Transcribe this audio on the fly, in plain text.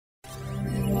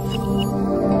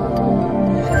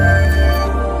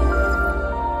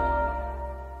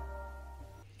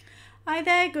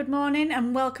good morning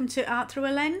and welcome to Art Through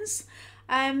a Lens.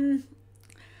 I'm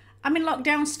in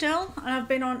lockdown still and I've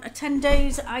been on a 10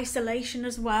 days isolation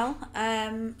as well.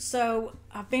 So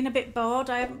I've been a bit bored.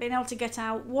 I haven't been able to get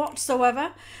out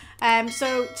whatsoever.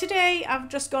 So today I've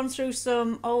just gone through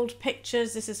some old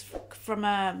pictures. This is from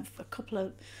a couple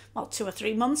of, well, 2 or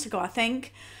 3 months ago, I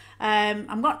think.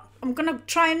 I'm going to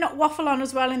try and not waffle on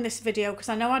as well in this video because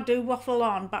I know I do waffle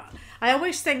on, but I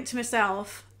always think to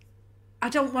myself, I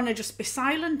don't want to just be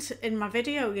silent in my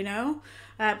video, you know,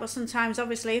 but sometimes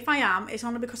obviously if I am, it's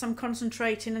only because I'm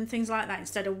concentrating and things like that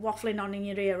instead of waffling on in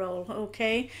your ear hole,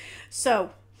 okay? So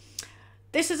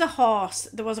this is a horse.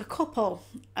 There was a couple,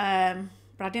 but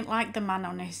I didn't like the man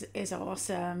on his horse.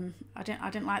 I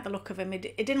didn't like the look of him.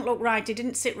 It didn't look right. He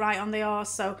didn't sit right on the horse,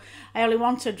 so I only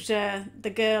wanted the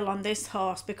girl on this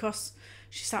horse because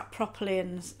she sat properly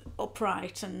and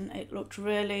upright, and it looked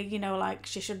really, you know, like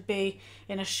she should be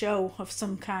in a show of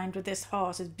some kind with this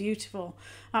horse. It's beautiful,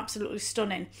 absolutely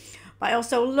stunning. But I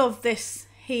also love this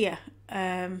here.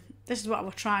 This is what I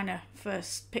was trying to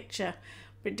first picture,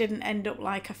 but it didn't end up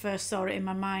like I first saw it in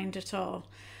my mind at all.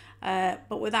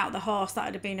 But without the horse, that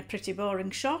would have been a pretty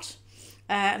boring shot.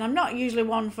 And I'm not usually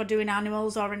one for doing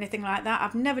animals or anything like that.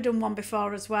 I've never done one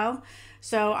before as well.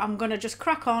 So I'm going to just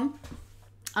crack on.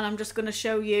 And I'm just going to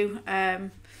show you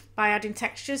by adding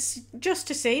textures just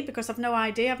to see, because I've no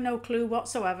idea, I've no clue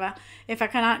whatsoever if I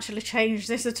can actually change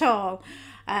this at all.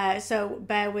 So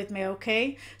bear with me,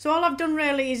 okay? So all I've done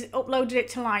really is uploaded it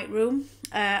to Lightroom,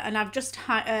 and I've just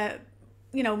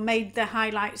you know, made the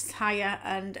highlights higher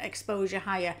and exposure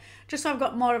higher, just so I've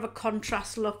got more of a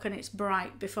contrast look and it's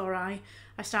bright before I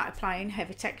start applying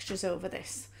heavy textures over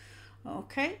this.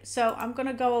 Okay, so I'm going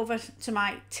to go over to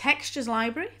my textures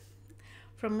library.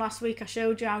 From last week I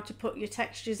showed you how to put your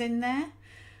textures in there,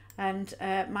 and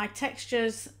my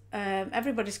textures,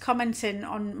 everybody's commenting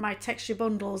on my texture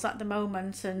bundles at the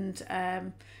moment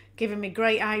and giving me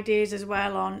great ideas as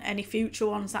well on any future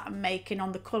ones that I'm making,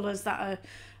 on the colours that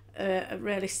are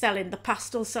really selling. The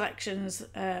pastel selections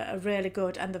are really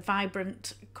good, and the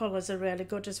vibrant colours are really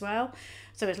good as well.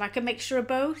 So it's like a mixture of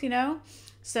both, you know.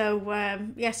 So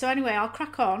yeah, so anyway, I'll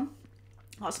crack on.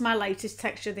 That's my latest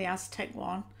texture, the Aztec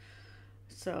one.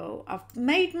 So I've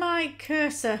made my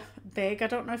cursor big. I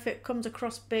don't know if it comes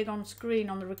across big on screen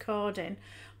on the recording,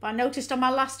 but I noticed on my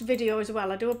last video as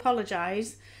well, I do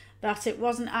apologise, that it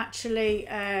wasn't actually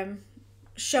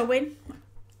showing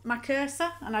my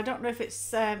cursor, and I don't know if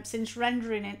it's since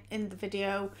rendering it in the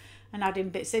video and adding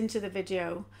bits into the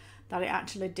video that it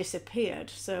actually disappeared.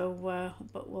 So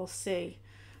but we'll see.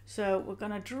 So we're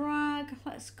gonna drag,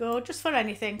 let's go, just for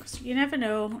anything, because you never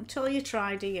know until you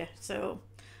try, do you? So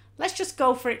let's just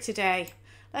go for it today.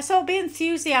 Let's all be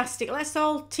enthusiastic. Let's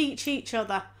all teach each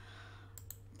other.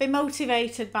 Be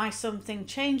motivated by something.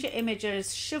 Change your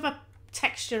images. Shove a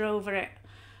texture over it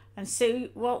and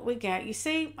see what we get. You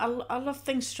see, I love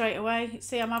things straight away.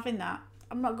 See, I'm having that.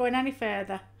 I'm not going any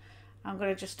further. I'm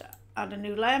going to just add a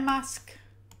new layer mask.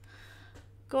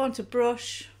 Go on to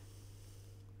brush.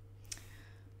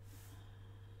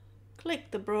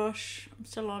 Click the brush. I'm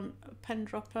still on a pen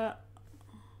dropper.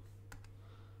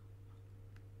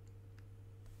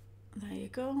 There you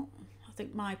go. I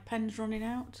think my pen's running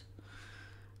out.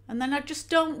 And then I just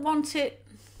don't want it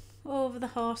over the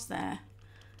horse there.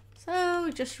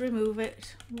 So just remove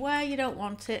it where you don't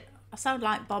want it. I sound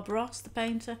like Bob Ross, the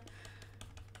painter.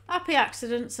 Happy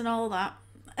accidents and all that.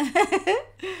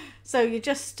 So you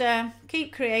just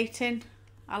keep creating.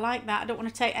 I like that. I don't want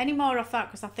to take any more off that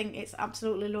because I think it's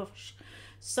absolutely lush.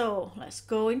 So let's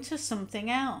go into something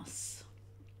else.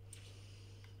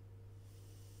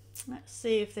 Let's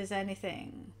see if there's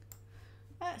anything.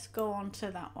 Let's go on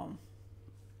to that one.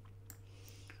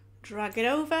 Drag it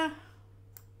over.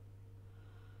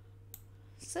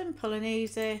 Simple and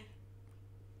easy.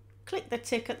 Click the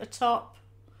tick at the top.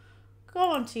 Go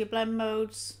on to your blend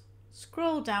modes.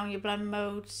 Scroll down your blend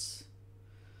modes.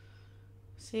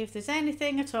 See if there's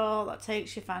anything at all that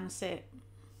takes your fancy.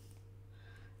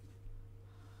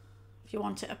 If you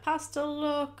want it a pastel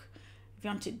look, if you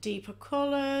want it deeper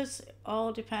colours, it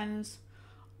all depends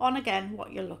on, again,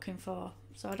 what you're looking for.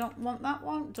 So I don't want that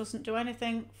one. It doesn't do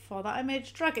anything for that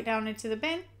image. Drag it down into the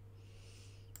bin.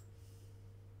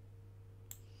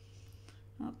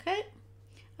 Okay.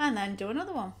 And then do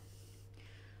another one.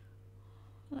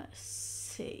 Let's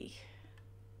see.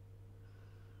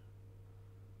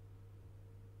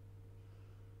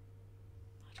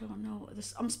 I don't know.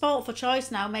 I'm spoiled for choice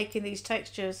now making these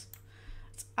textures.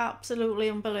 It's absolutely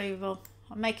unbelievable.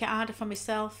 I'll make it harder for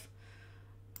myself.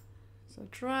 So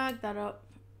drag that up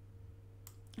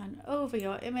and over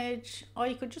your image, or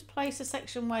you could just place a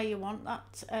section where you want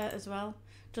that as well.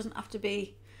 Doesn't have to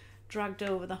be dragged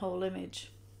over the whole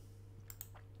image,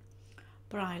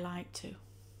 but I like to.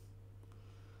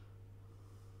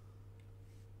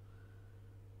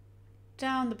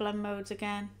 Down the blend modes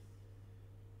again.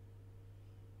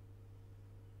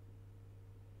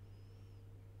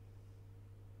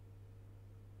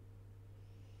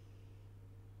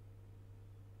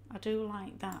 I do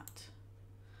like that.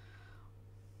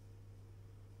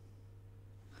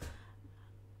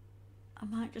 I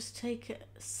might just take it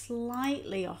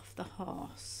slightly off the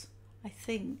horse, I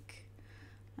think.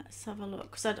 Let's have a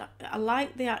look, because I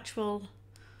like the actual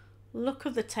look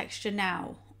of the texture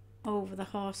now over the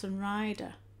horse and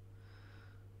rider.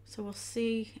 So we'll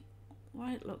see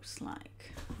what it looks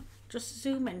like. Just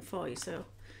zoom in for you so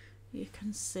you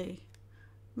can see.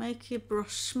 Make your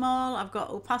brush small. I've got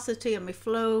opacity and my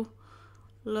flow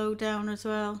low down as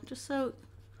well, just so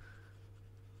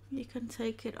you can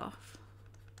take it off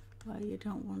where you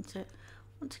don't want it. I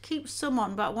want to keep some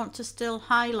on, but I want to still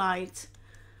highlight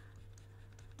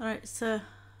that it's a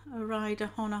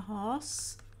rider on a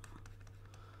horse.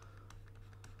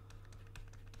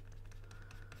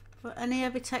 But any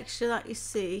heavy texture that you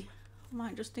see, I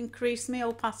might just increase my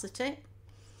opacity.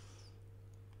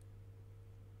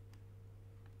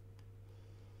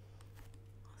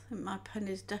 I think my pen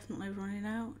is definitely running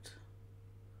out.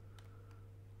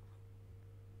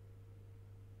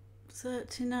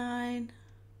 39.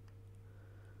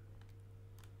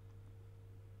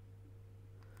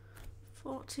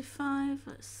 45,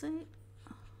 let's see.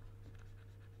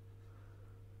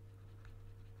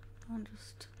 And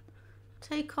just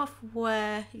take off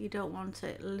where you don't want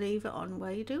it, leave it on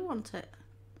where you do want it.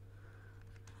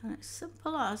 And it's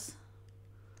simple as.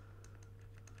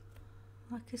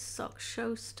 Like his socks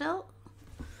show still,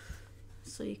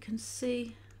 so you can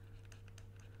see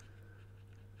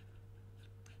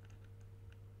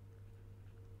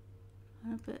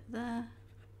a bit there.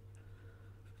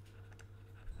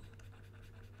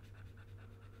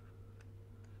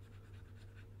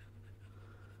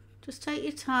 Just take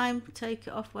your time, take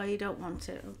it off where you don't want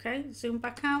it, okay? Zoom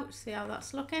back out, see how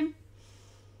that's looking.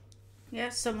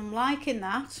 Yes, so I'm liking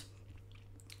that,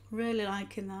 really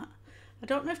liking that. I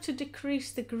don't have to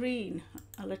decrease the green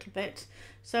a little bit.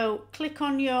 So click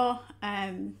on your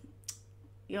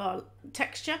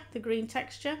texture, the green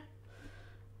texture,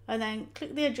 and then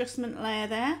click the adjustment layer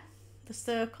there, the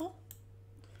circle.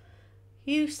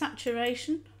 Use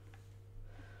saturation.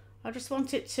 I just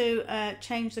want it to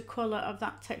change the colour of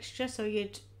that texture, so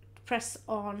you'd press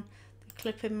on the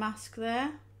clipping mask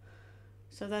there.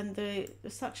 So then the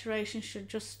saturation should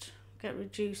just get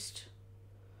reduced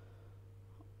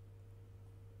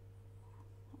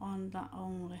on that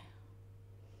only.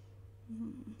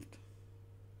 You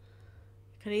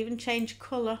can even change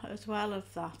colour as well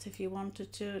of that if you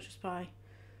wanted to, just by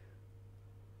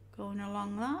going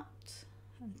along that,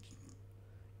 and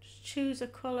just choose a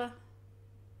colour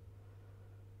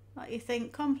that you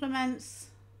think complements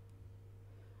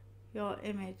your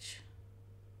image.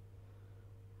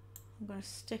 I'm going to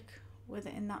stick with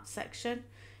it in that section.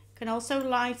 You can also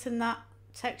lighten that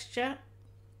texture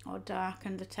or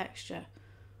darken the texture.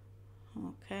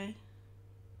 Okay.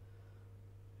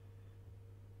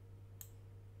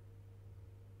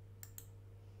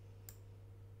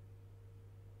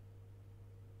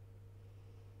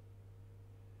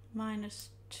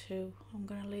 -2. I'm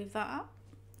going to leave that up.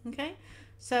 Okay.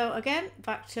 So again,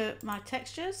 back to my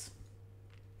textures.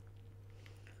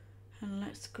 And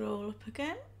let's scroll up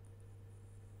again.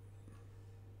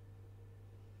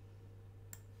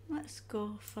 Let's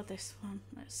go for this one.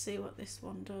 Let's see what this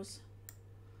one does.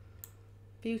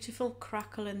 Beautiful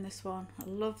crackle in this one. I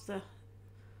love the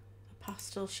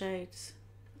pastel shades.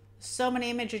 So many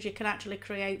images you can actually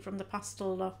create from the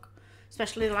pastel look,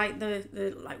 especially like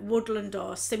the like woodland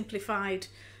or simplified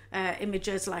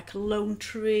images like a lone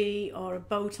tree or a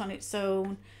boat on its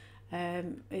own.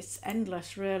 It's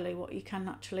endless really what you can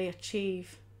actually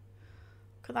achieve.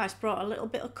 Look at that, it's brought a little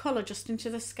bit of colour just into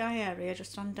the sky area,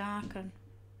 just on darken.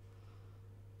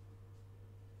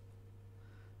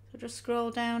 So just scroll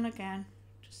down again.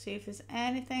 See if there's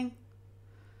anything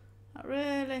that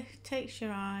really takes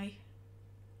your eye.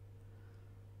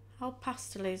 How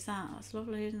pastel is that? That's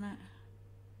lovely, isn't it?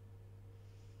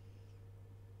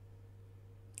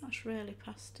 That's really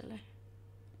pastel-y.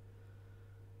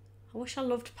 I wish I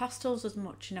loved pastels as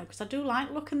much, you know, because I do like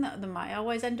looking at them. I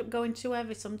always end up going too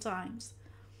heavy sometimes.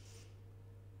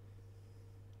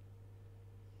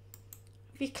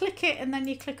 If you click it and then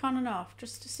you click on and off,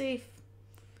 just to see if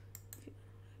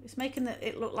it's making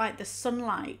it look like the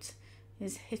sunlight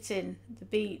is hitting the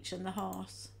beach and the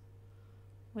horse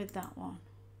with that one.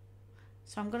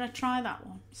 So I'm going to try that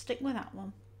one, stick with that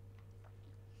one.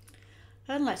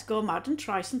 And let's go mad and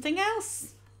try something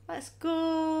else. Let's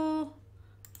go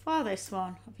for this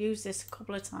one. I've used this a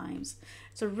couple of times.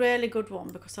 It's a really good one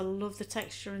because I love the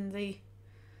texture and the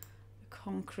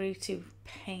concrete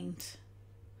paint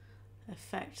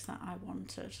effect that I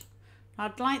wanted.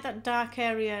 I'd like that dark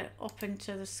area up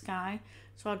into the sky,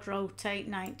 so I'd rotate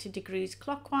 90 degrees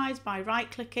clockwise by right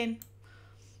clicking,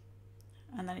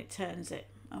 and then it turns it.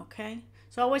 Okay,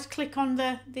 so always click on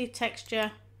the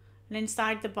texture and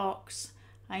inside the box,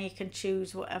 and you can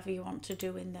choose whatever you want to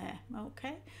do in there.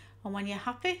 Okay, and when you're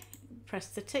happy, press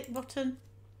the tick button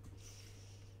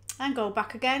and go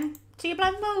back again to your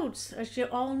blend modes, as you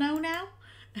all know now.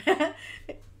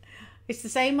 It's the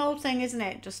same old thing, isn't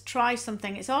it? Just try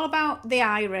something. It's all about the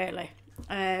eye, really.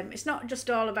 It's not just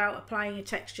all about applying your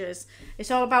textures.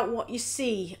 It's all about what you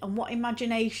see and what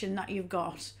imagination that you've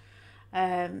got.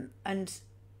 And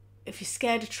if you're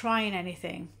scared of trying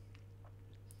anything,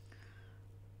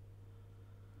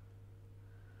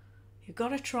 you've got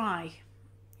to try.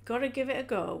 You've got to give it a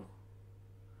go.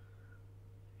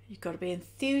 You've got to be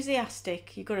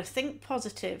enthusiastic. You've got to think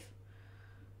positive.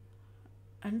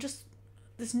 And just,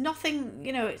 there's nothing,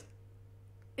 you know,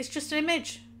 it's just an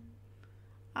image.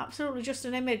 Absolutely just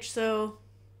an image. So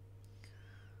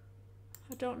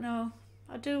I don't know.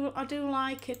 I do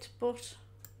like it, but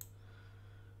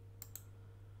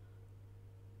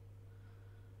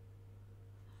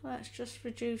let's just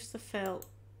reduce the fill.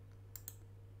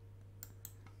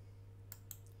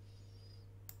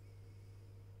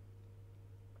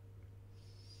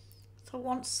 So I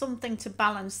want something to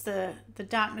balance the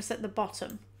darkness at the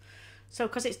bottom. So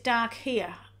because it's dark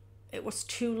here, it was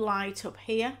too light up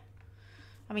here.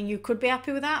 I mean, you could be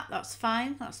happy with that. That's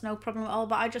fine. That's no problem at all.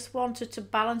 But I just wanted to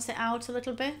balance it out a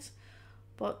little bit.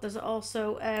 But there's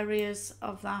also areas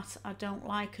of that I don't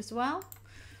like as well.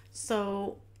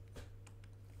 So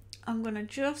I'm going to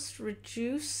just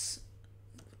reduce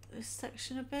this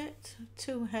section a bit.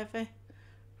 Too heavy.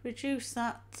 Reduce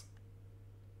that.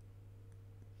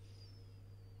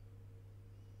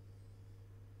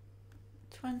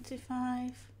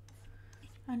 $25,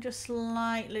 and just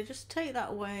slightly just take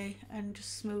that away and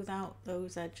just smooth out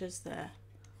those edges there.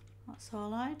 That's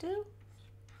all I do.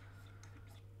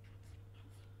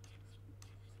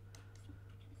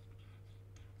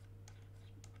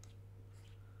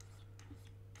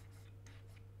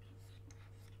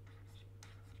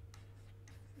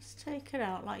 Just take it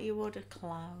out like you would a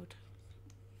cloud.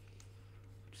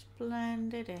 Just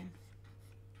blend it in.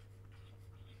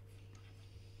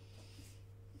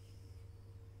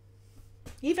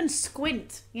 Even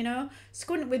squint, you know,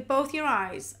 squint with both your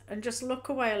eyes and just look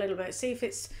away a little bit. See if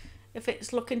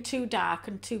it's looking too dark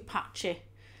and too patchy.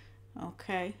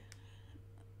 Okay.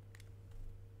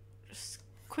 Just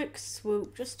quick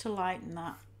swoop just to lighten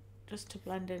that, just to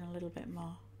blend in a little bit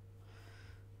more.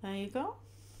 There you go.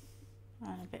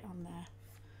 And a bit on there.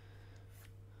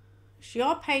 It's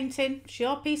your painting, it's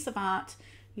your piece of art.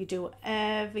 You do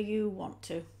whatever you want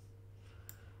to.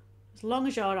 As long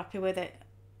as you're happy with it.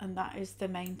 And that is the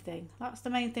main thing. That's the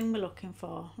main thing we're looking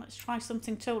for. Let's try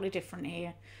something totally different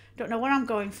here. Don't know what I'm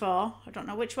going for. I don't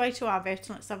know which way to have it.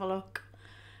 Let's have a look.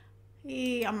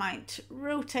 I might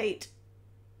rotate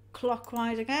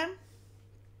clockwise again.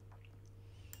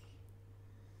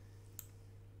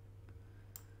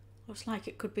 Looks like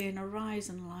it could be an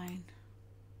horizon line.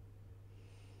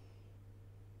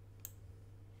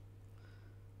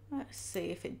 Let's see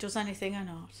if it does anything or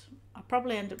not. I'll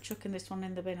probably end up chucking this one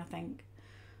in the bin, I think.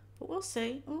 But we'll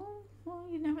see. Oh, well,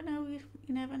 you never know. You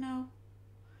never know.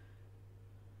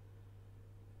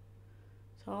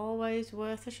 It's always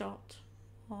worth a shot.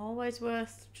 Always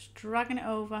worth just dragging it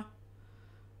over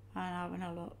and having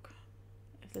a look.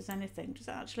 If there's anything, does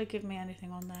it actually give me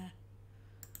anything on there?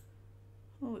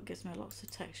 Oh, it gives me lots of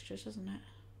textures, doesn't it?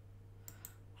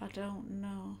 I don't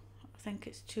know. I think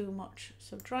it's too much.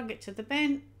 So drag it to the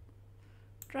bin.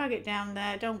 Drag it down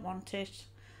there. Don't want it.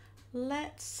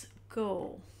 Let's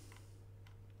go.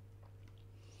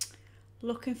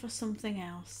 Looking for something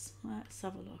else. Let's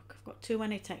have a look. I've got too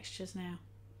many textures now.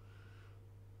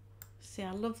 See,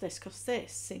 I love this because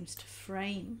this seems to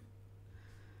frame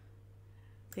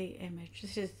the image.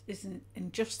 This is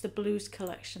in Just the Blues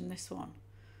collection, this one.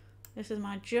 This is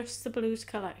my Just the Blues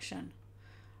collection.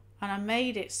 And I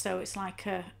made it so it's like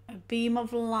a beam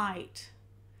of light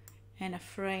in a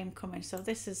frame coming. So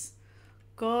this is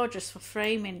gorgeous for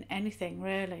framing anything,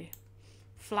 really.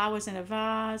 Flowers in a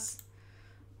vase.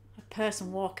 A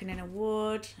person walking in a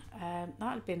wood.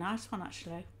 That would be a nice one,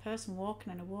 actually. A person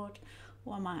walking in a wood.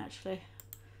 What am I actually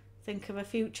think of a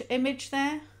future image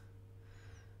there?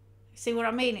 See what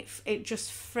I mean? It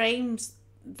just frames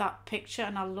that picture,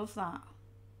 and I love that.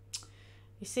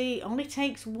 You see, it only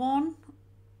takes one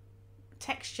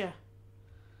texture.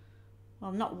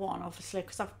 Well, not one, obviously,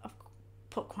 because I've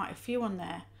put quite a few on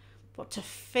there, but to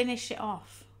finish it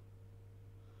off.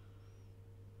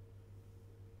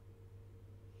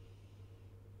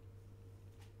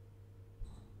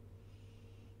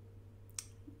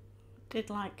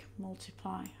 Did like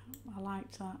multiply. I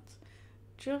liked that.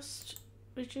 Just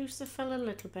reduce the fill a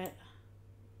little bit.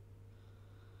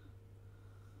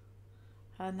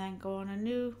 And then go on a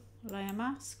new layer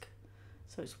mask.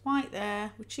 So it's white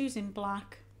there, we're choosing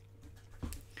black.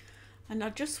 And I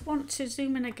just want to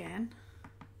zoom in again,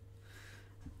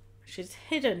 which is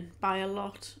hidden by a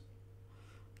lot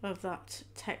of that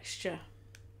texture.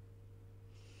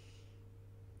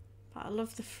 But I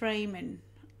love the framing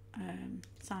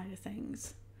side of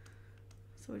things.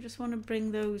 So we just want to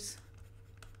bring those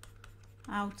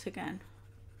out again.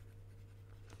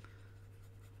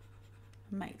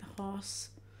 And make the horse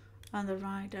and the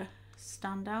rider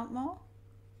stand out more.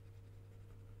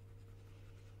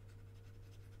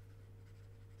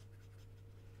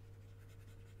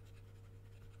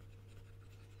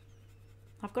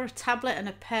 I've got a tablet and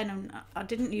a pen, and I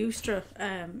didn't used to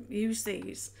use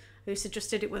these. I used to just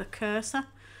did it with a cursor,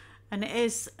 and it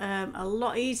is a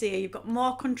lot easier. You've got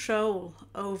more control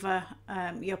over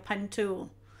your pen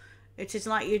tool. It is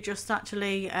like you're just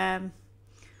actually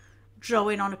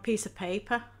drawing on a piece of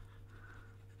paper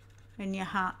in your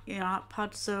art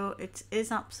pad, so it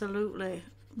is absolutely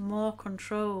more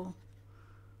control.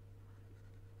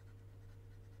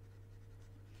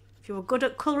 If you were good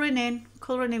at colouring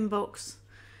in books,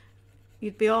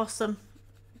 you'd be awesome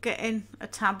getting a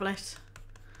tablet.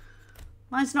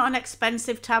 Mine's not an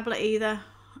expensive tablet either.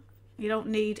 You don't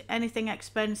need anything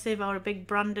expensive or a big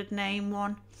branded name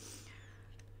one.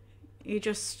 You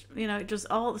just, you know, it does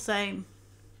all the same.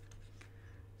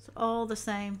 It's all the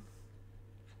same.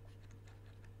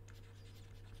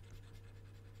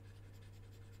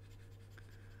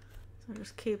 So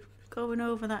just keep going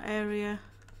over that area.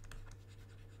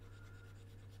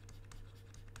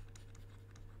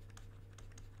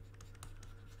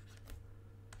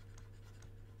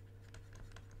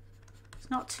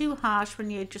 Not too harsh when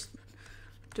you just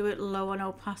do it low on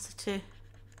opacity.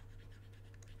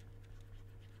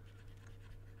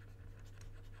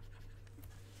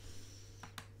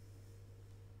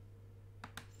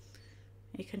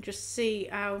 You can just see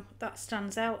how that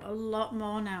stands out a lot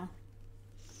more now.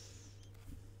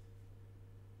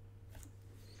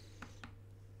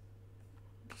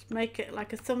 Just make it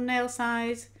like a thumbnail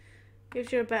size,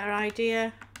 gives you a better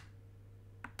idea.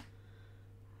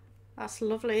 That's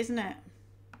lovely, isn't it?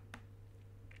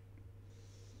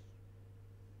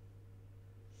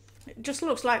 It just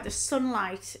looks like the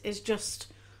sunlight is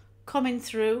just coming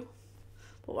through.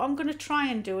 But what I'm going to try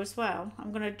and do as well,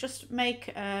 I'm going to just make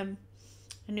a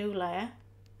new layer.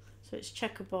 So it's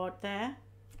checkerboard there.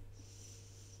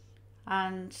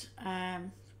 And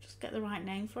just get the right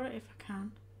name for it if I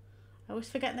can. I always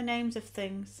forget the names of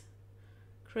things.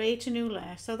 Create a new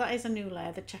layer. So that is a new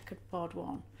layer, the checkerboard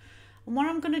one. And what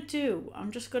I'm going to do,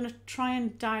 I'm just going to try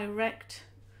and direct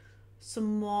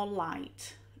some more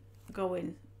light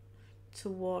going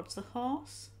towards the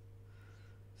horse.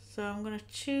 So I'm going to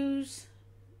choose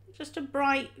just a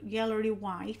bright yellowy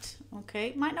white. Okay,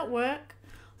 it might not work,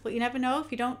 but you never know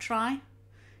if you don't try.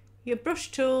 Your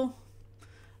brush tool,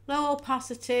 low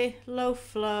opacity, low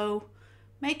flow,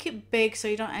 make it big so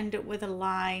you don't end up with a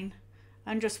line,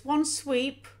 and just one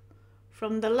sweep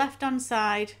from the left hand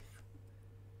side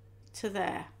to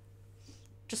there.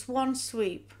 Just one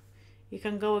sweep. You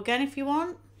can go again if you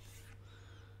want.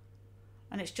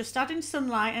 And it's just adding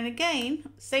sunlight. And again,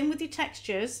 same with your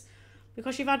textures,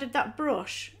 because you've added that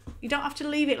brush, you don't have to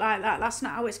leave it like that. That's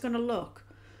not how it's going to look.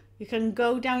 You can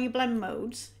go down your blend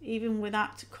modes, even with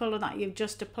that colour that you've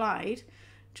just applied,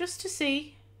 just to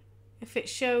see if it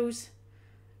shows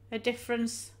a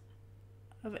difference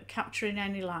of it capturing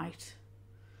any light.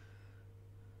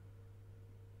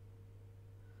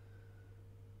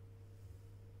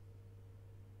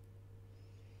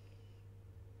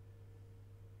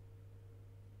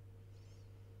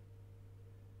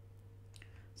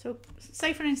 So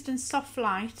say for instance soft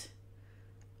light,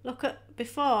 look at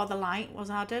before the light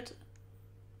was added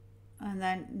and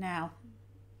then now.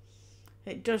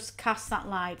 It does cast that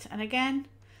light, and again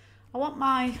I want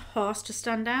my horse to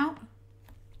stand out.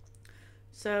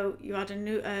 So you add a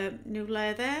new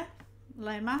layer there,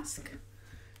 layer mask,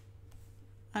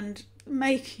 and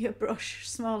make your brush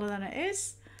smaller than it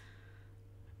is,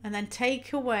 and then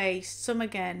take away some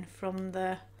again from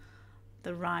the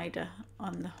rider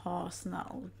on the horse, and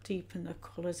that'll deepen the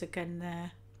colours again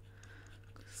there.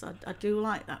 So I do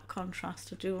like that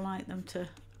contrast. I do like them to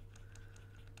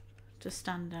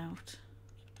stand out.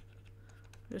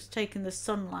 Just taking the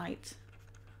sunlight,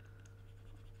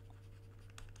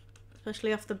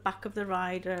 especially off the back of the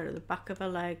rider, or the back of her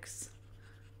legs.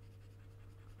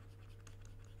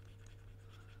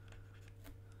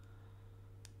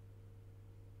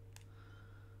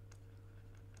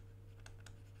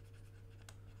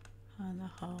 And the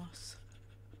horse.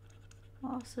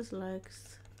 Horse's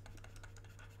legs.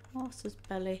 Horse's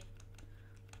belly.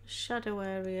 Shadow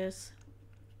areas.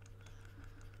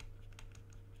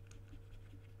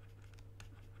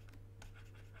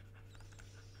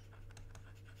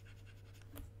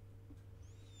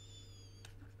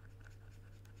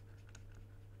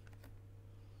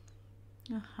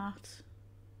 A hat.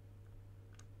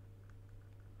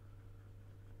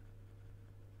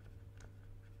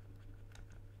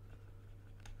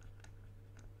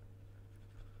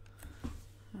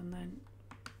 And then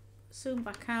zoom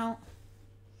back out.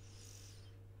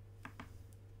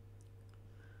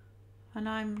 And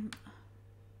I'm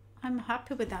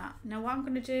happy with that. Now what I'm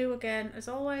going to do again, as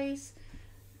always,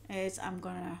 is I'm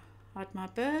going to add my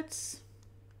birds.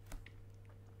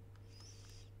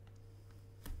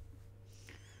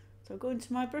 So go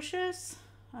into my brushes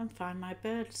and find my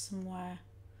birds somewhere.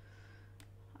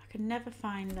 I can never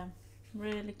find them,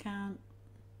 really can't.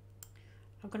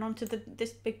 I've gone onto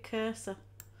this big cursor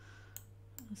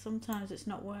and sometimes it's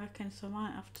not working, so I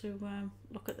might have to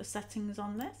look at the settings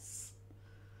on this.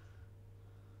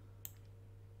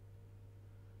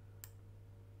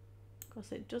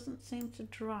 Because it doesn't seem to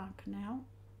drag now.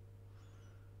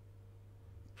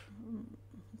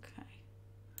 Okay.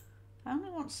 I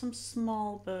only want some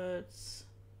small birds.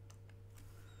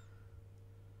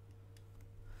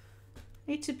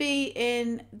 Need to be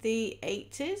in the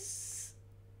 80s.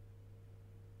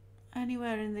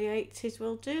 Anywhere in the 80s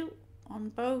will do, on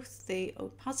both the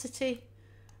opacity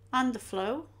and the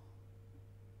flow.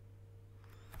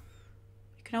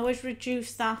 You can always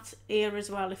reduce that here as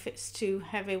well if it's too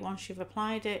heavy once you've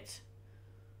applied it.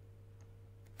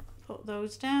 Put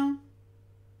those down.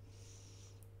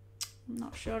 I'm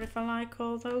not sure if I like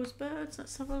all those birds.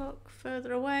 Let's have a look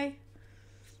further away.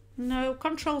 No,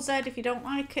 Control Z if you don't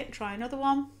like it, try another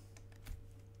one.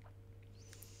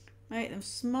 Make them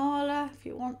smaller if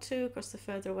you want to, because they're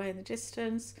further away in the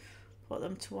distance. Put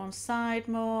them to one side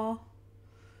more.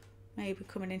 Maybe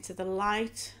coming into the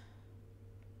light.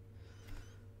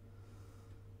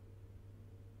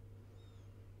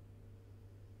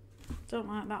 Don't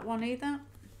like that one either.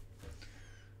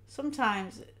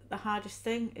 Sometimes the hardest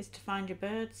thing is to find your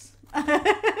birds.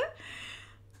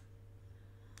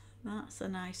 That's a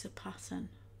nicer pattern.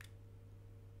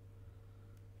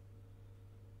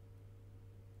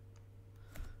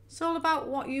 It's all about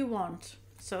what you want.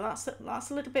 So that's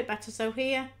a little bit better. So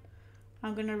here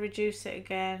I'm going to reduce it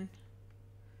again.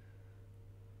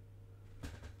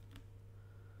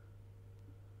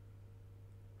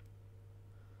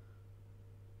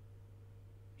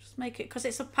 Just make it, because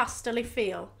it's a pastel-y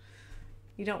feel.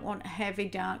 You don't want heavy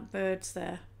dark birds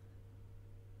there.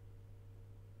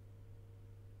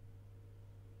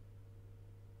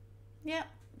 Yeah,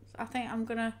 I think I'm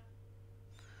gonna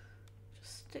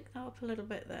just stick that up a little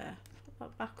bit there. Put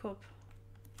that back up.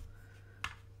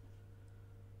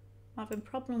 I'm having a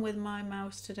problem with my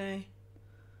mouse today.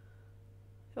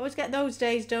 You always get those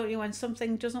days, don't you, when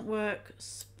something doesn't work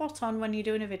spot on when you're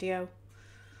doing a video.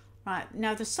 Right,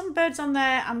 now there's some birds on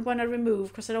there I'm going to remove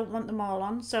because I don't want them all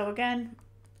on. So again,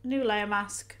 new layer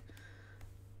mask.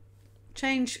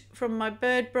 Change from my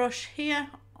bird brush here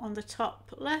on the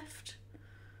top left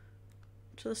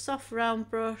to the soft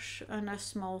round brush and a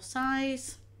small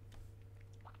size.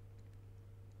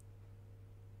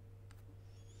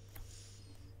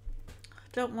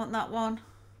 Don't want that one.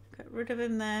 Get rid of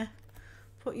him there.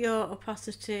 Put your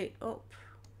opacity up.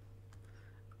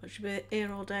 I should be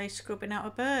here all day scrubbing out a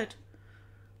bird.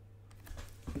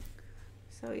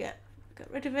 So yeah,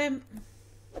 get rid of him.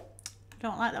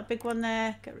 Don't like that big one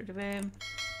there. Get rid of him.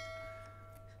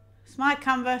 It's my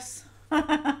canvas.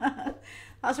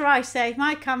 That's what I say.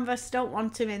 My canvas, don't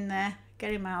want him in there.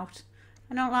 Get him out.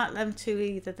 I don't like them two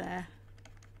either there.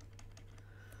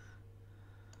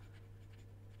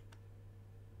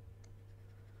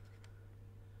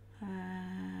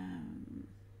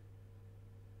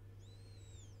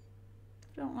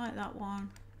 Don't like that one.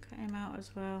 Get him out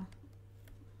as well.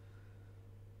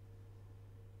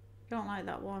 Don't like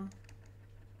that one.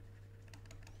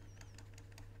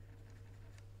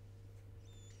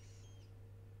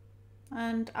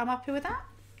 And I'm happy with that.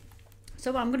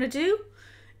 So what I'm going to do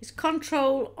is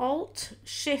Control Alt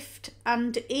Shift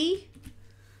and E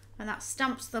and that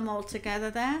stamps them all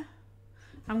together there.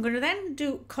 I'm going to then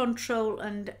do Control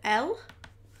and L,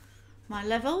 my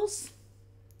levels.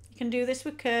 You can do this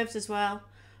with curves as well,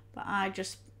 but I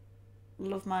just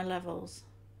love my levels.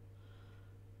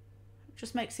 It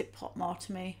just makes it pop more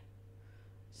to me.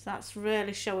 So that's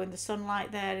really showing the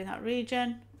sunlight there in that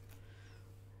region,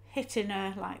 hitting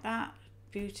her like that,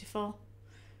 beautiful.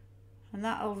 And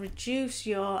that'll reduce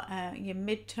your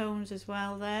mid-tones as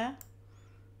well there,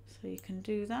 so you can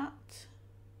do that.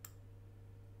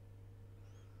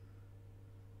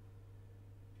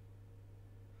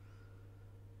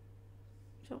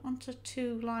 Don't want it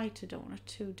too light, I don't want it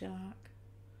too dark.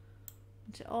 I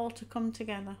want it all to come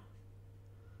together.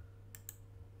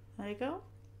 There you go.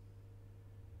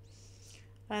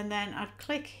 And then I'd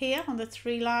click here on the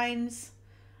 3 lines,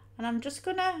 and I'm just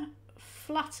gonna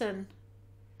flatten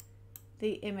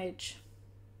the image.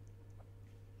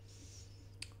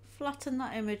 Flatten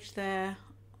that image there.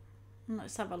 And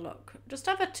let's have a look. Just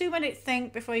have a 2-minute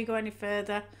think before you go any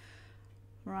further.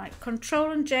 Right,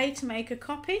 Control and J to make a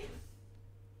copy.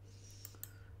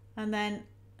 And then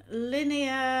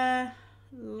linear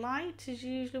light is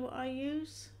usually what I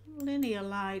use. Linear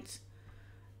light.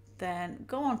 Then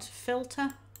go on to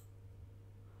filter,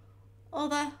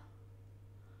 other,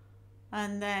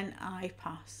 and then I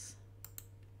pass.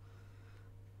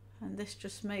 And this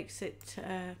just makes it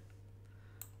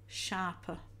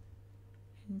sharper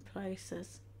in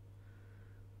places.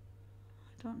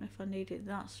 I don't know if I need it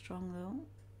that strong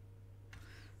though,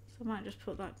 so I might just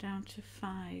put that down to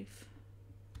 5.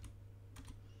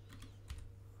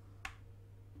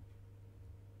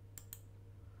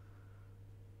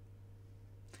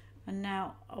 And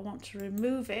now I want to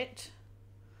remove it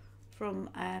from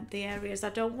the areas I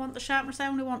don't want the sharpness. I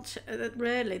only want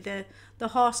really the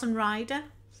horse and rider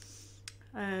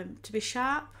to be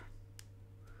sharp.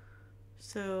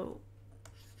 So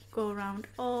go around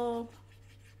all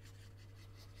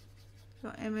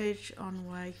your image on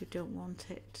where you don't want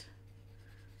it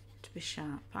to be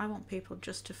sharp. I want people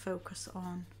just to focus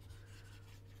on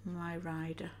my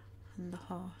rider and the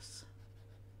horse.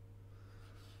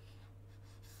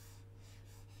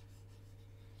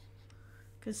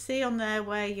 You can see on there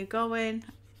where you're going,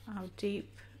 how deep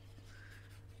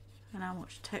and how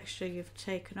much texture you've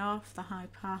taken off the high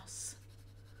pass.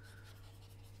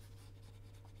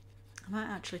 I might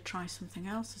actually try something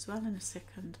else as well in a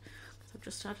second, because I've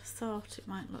just had a thought it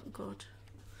might look good.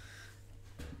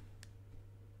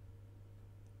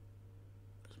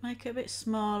 Just make it a bit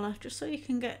smaller, just so you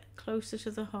can get closer to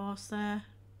the horse there.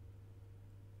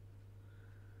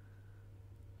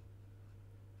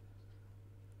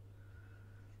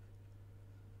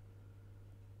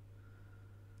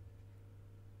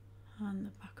 And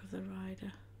the back of the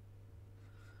rider.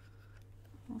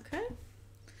 Okay,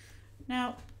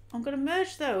 now I'm going to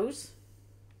merge those,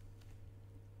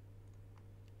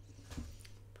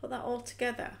 put that all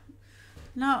together.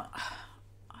 Now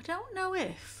I don't know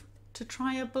if to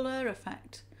try a blur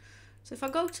effect, so if I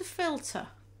go to filter,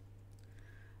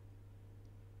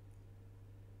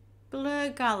 blur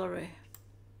gallery,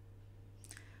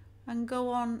 and go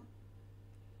on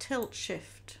tilt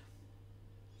shift,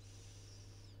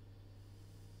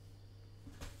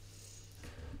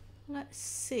 let's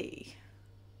see.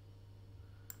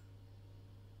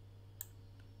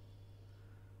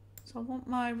 So I want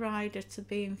my rider to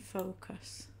be in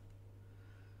focus.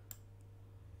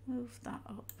 Move that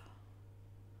up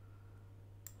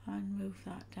and move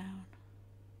that down.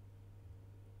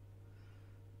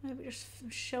 Maybe just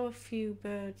show a few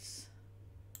birds.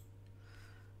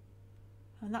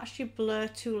 And that's your blur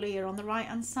tool here on the right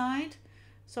hand side.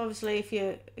 So obviously if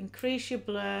you increase your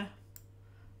blur,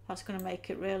 that's going to make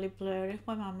it really blurry.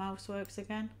 Where my mouse works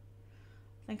again.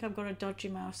 I think I've got a dodgy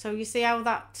mouse. So you see how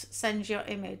that sends your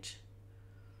image.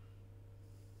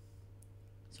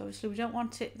 So obviously we don't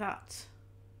want it that's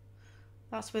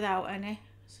without any.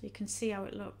 So you can see how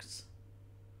it looks.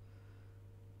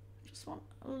 Just want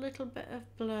a little bit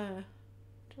of blur.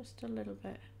 Just a little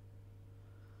bit.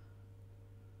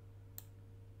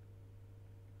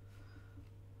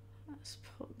 Let's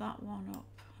put that one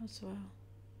up as well.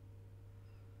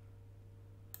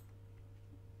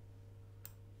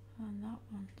 And that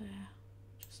one there,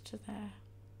 just to there.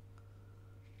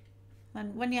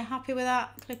 Then when you're happy with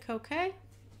that, click OK.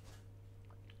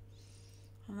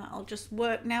 And that'll just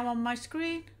work now on my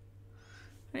screen.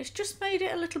 And it's just made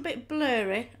it a little bit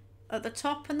blurry at the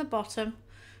top and the bottom,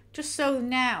 just so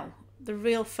now the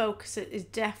real focus is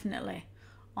definitely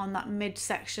on that mid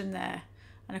section there.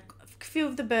 And a few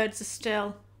of the birds are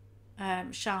still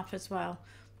sharp as well,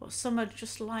 but some are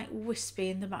just like wispy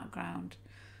in the background.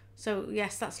 So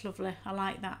yes, that's lovely. I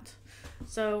like that.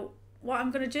 So what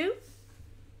I'm going to do,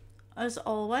 as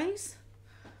always,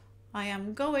 I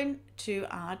am going to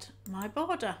add my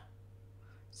border.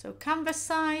 So canvas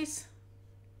size,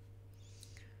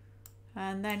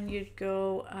 and then you'd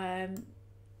go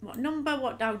what number,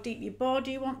 how deep your border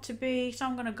you want to be. So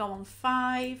I'm going to go on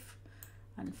 5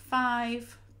 and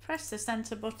 5, press the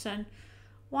center button.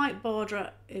 White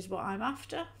border is what I'm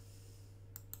after,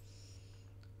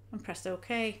 and press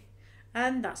OK.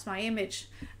 And that's my image,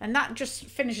 and that just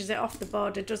finishes it off the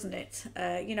border, doesn't it?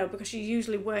 You know, because you're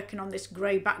usually working on this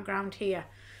grey background here,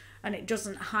 and it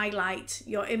doesn't highlight,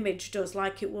 your image does,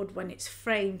 like it would when it's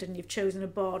framed and you've chosen a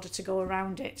border to go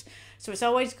around it. So it's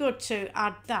always good to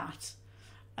add that,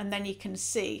 and then you can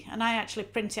see. And I actually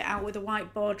print it out with a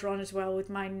white border on as well, with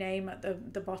my name at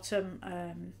the bottom,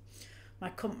 my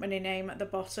company name at the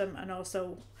bottom, and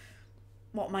also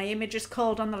what my image is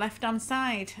called on the left hand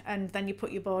side, and then you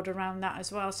put your border around that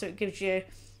as well, so it gives you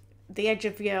the edge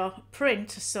of your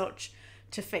print as such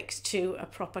to fix to a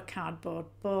proper cardboard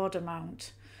border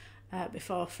mount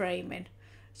before framing.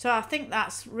 So I think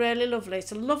that's really lovely.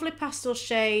 It's a lovely pastel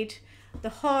shade. The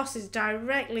horse is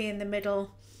directly in the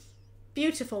middle.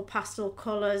 Beautiful pastel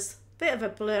colours, bit of a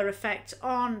blur effect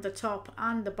on the top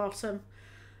and the bottom,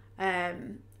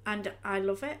 and I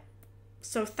love it.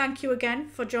 So thank you again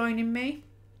for joining me.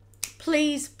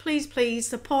 Please, please, please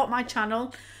support my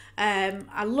channel.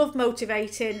 I love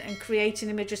motivating and creating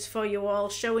images for you all,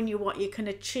 showing you what you can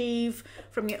achieve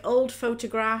from your old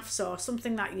photographs or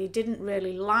something that you didn't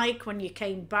really like when you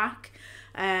came back,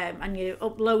 and you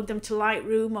upload them to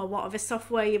Lightroom or whatever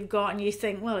software you've got, and you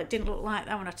think, well, it didn't look like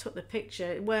that when I took the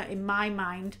picture. It weren't in my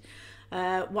mind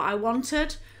what I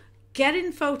wanted. Get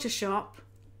in Photoshop,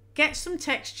 get some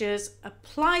textures,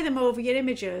 apply them over your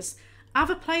images, have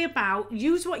a play about,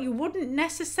 use what you wouldn't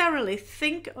necessarily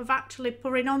think of actually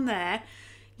putting on there.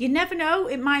 You never know,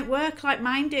 it might work like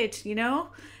mine did, you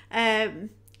know.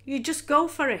 You just go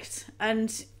for it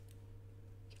and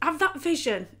have that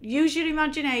vision, use your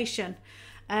imagination.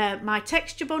 My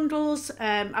texture bundles,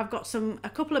 I've got a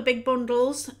couple of big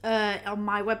bundles on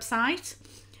my website.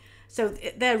 So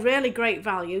they're really great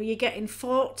value. You're getting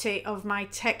 40 of my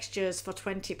textures for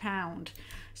 £20.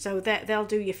 So they'll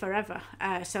do you forever.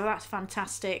 So that's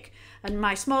fantastic. And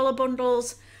my smaller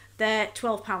bundles, they're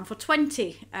 £12 for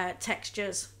 20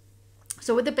 textures.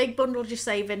 So with the big bundles, you're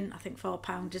saving, I think,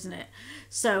 £4, isn't it?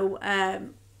 So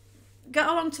get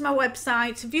along to my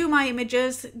website, view my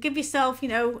images, give yourself, you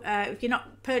know, if you're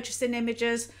not purchasing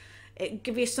images, it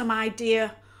give you some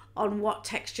idea on what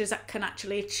textures that can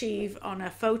actually achieve on a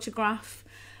photograph.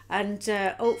 And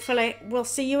hopefully we'll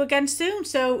see you again soon.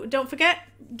 So don't forget,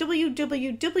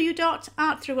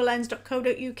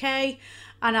 www.artthroughalens.co.uk,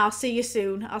 and I'll see you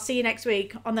soon. I'll see you next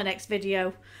week on the next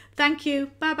video. Thank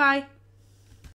you. Bye bye.